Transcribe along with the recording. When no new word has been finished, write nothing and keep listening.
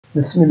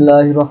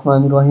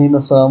बिस्मिल्लाहिर्रहमानिर्रहीम।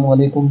 अस्सलाम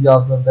वालेकुम।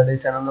 जॉब्स एडवर्टाइजमेंट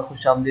चैनल में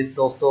खुशामदीद।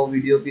 दोस्तों,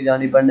 वीडियो की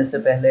जानिब बढ़ने से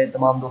पहले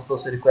तमाम दोस्तों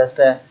से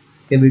रिक्वेस्ट है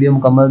कि वीडियो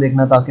मुकम्मल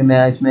देखना, ताकि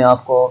मैं इसमें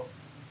आपको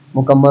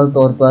मुकम्मल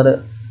तौर पर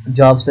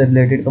जॉब से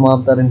रिलेटेड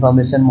तमाम तर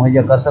इंफॉर्मेशन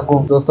मुहैया कर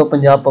सकूं। दोस्तों,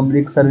 पंजाब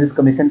पब्लिक सर्विस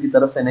कमीशन की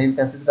तरफ से नई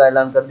वैकेंसीज का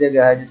ऐलान कर दिया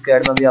गया है, जिसके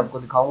ऐड में भी आपको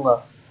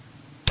दिखाऊंगा।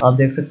 आप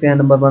देख सकते हैं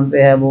नंबर 1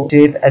 पे है वो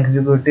चीफ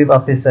एग्जीक्यूटिव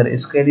ऑफिसर।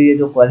 इसके लिए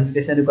जो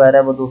क्वालिफिकेशन रिक्वायर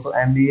है वो दोस्तों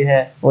MBA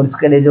है, और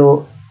इसके लिए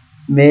जो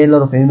मेल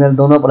और फीमेल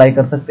दोनों अप्लाई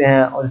कर सकते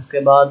हैं। और इसके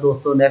बाद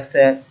दोस्तों नेक्स्ट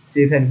है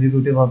chief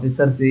executive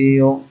officer,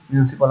 CEO,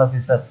 municipal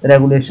officer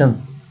regulation.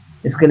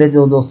 इसके लिए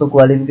जो दोस्तों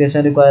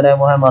क्वालिफिकेशन रिक्वायर है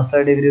वो है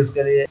मास्टर डिग्री।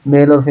 उसके लिए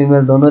मेल और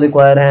फीमेल दोनों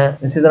रिक्वायर हैं।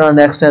 इसी तरह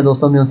नेक्स्ट है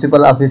दोस्तों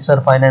म्यूनसिपल ऑफिसर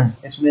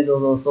फाइनेंस। इसमें जो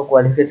दोस्तों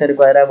क्वालिफिकेशन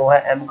रिक्वायर है वो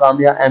है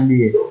MCOM या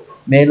MBA।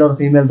 मेल और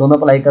फीमेल दोनों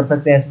अप्लाई कर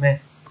सकते हैं इसमें।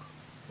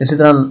 इसी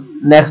तरह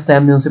नेक्स्ट है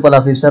municipal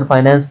officer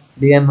finance,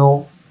 DMO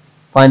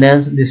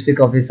finance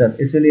district officer.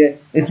 इसीलिए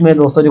इसमें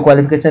दोस्तों जो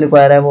क्वालिफिकेशन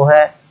रिक्वायर है वो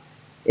है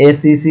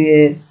ACCA,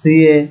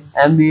 CA,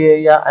 MBA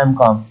या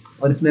MCOM,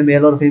 और इसमें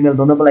मेल और फीमेल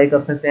दोनों अप्लाई कर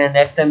सकते हैं।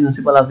 नेक्स्ट है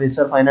municipal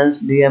officer finance,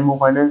 DMO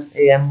finance,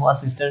 AMO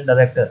assistant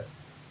director.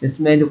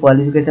 इसमें जो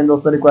क्वालिफिकेशन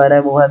दोस्तों रिक्वायर है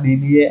वो है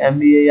BBA,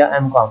 MBA या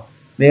MCOM।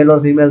 मेल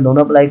और फीमेल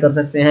दोनों अप्लाई कर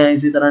सकते हैं।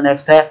 इसी तरह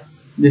नेक्स्ट है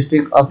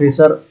डिस्ट्रिक्ट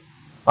ऑफिसर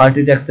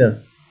आर्किटेक्चर।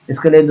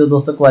 इसके लिए जो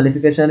दोस्तों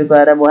क्वालिफिकेशन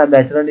रिक्वायर है वो है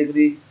बैचलर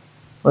डिग्री,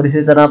 और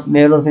इसी तरह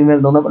मेल और फीमेल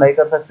दोनों अप्लाई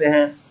कर सकते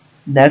हैं।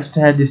 नेक्स्ट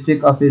है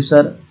district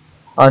officer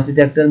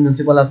architecture,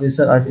 municipal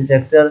officer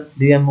architecture,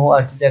 DMO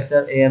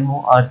architecture, AMO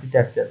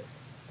architecture.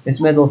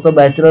 इसमें दोस्तों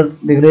बैचलर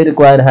डिग्री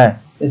रिक्वायर है।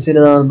 इसी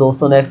तरह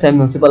दोस्तों नेक्स्ट है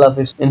म्यूनसिपल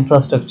ऑफिस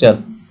इंफ्रास्ट्रक्चर।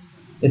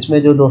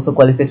 इसमें जो दोस्तों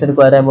क्वालिफिकेशन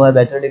रिक्वायर है वो है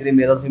बैचलर डिग्री,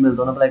 मेल और फीमेल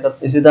दोनों अप्लाई कर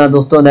सकते हैं। इसी तरह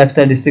दोस्तों नेक्स्ट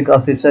है डिस्ट्रिक्ट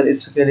ऑफिसर।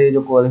 इसके लिए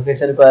जो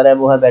क्वालिफिकेशन रिक्वायर है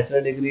वो है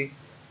बैचलर डिग्री,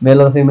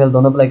 मेल और फीमेल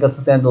दोनों अप्लाई कर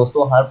सकते हैं।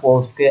 दोस्तों, हर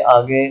पोस्ट के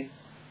आगे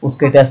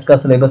उसके टेस्ट का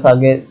सिलेबस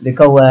आगे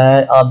लिखा हुआ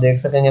है, आप देख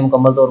सकेंगे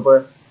मुकम्मल तौर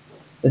पर।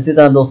 इसी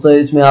तरह दोस्तों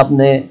इसमें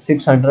आपने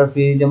 600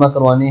 फी जमा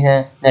करवानी है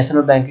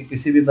नेशनल बैंक की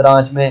किसी भी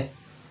ब्रांच में।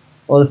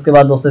 और उसके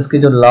बाद दोस्तों इसकी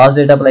जो लास्ट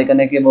डेट अप्लाई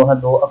करने की वो है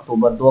 2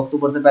 अक्टूबर। 2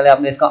 अक्टूबर से पहले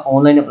आपने इसका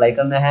ऑनलाइन अप्लाई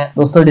करना है।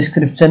 दोस्तों,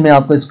 डिस्क्रिप्शन में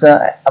आपको इसका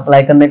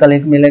अप्लाई करने का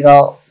लिंक मिलेगा,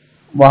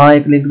 वहाँ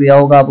एक लिंक दिया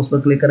होगा, आप उस पर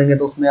क्लिक करेंगे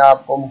तो उसमें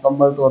आपको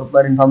मुकम्मल तौर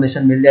पर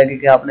इंफॉर्मेशन मिल जाएगी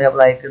कि आपने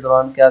अप्लाई के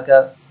दौरान क्या क्या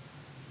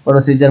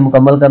प्रोसीजर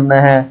मुकम्मल करना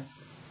है।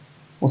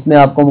 उसमें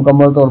आपको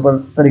मुकम्मल तौर पर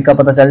तरीका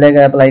पता चल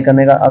जाएगा अप्लाई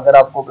करने का। अगर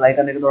आपको अप्लाई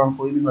करने के दौरान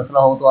कोई भी मसला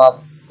हो तो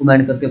आप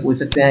कमेंट करके पूछ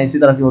सकते हैं। इसी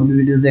तरह की और भी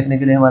वीडियोस देखने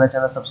के लिए हमारा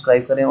चैनल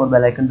सब्सक्राइब करें और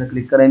बेल आइकन पर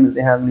क्लिक करें।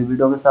 मिलते हैं अगली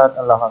वीडियो के साथ।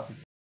 अल्लाह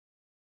हाफिज़।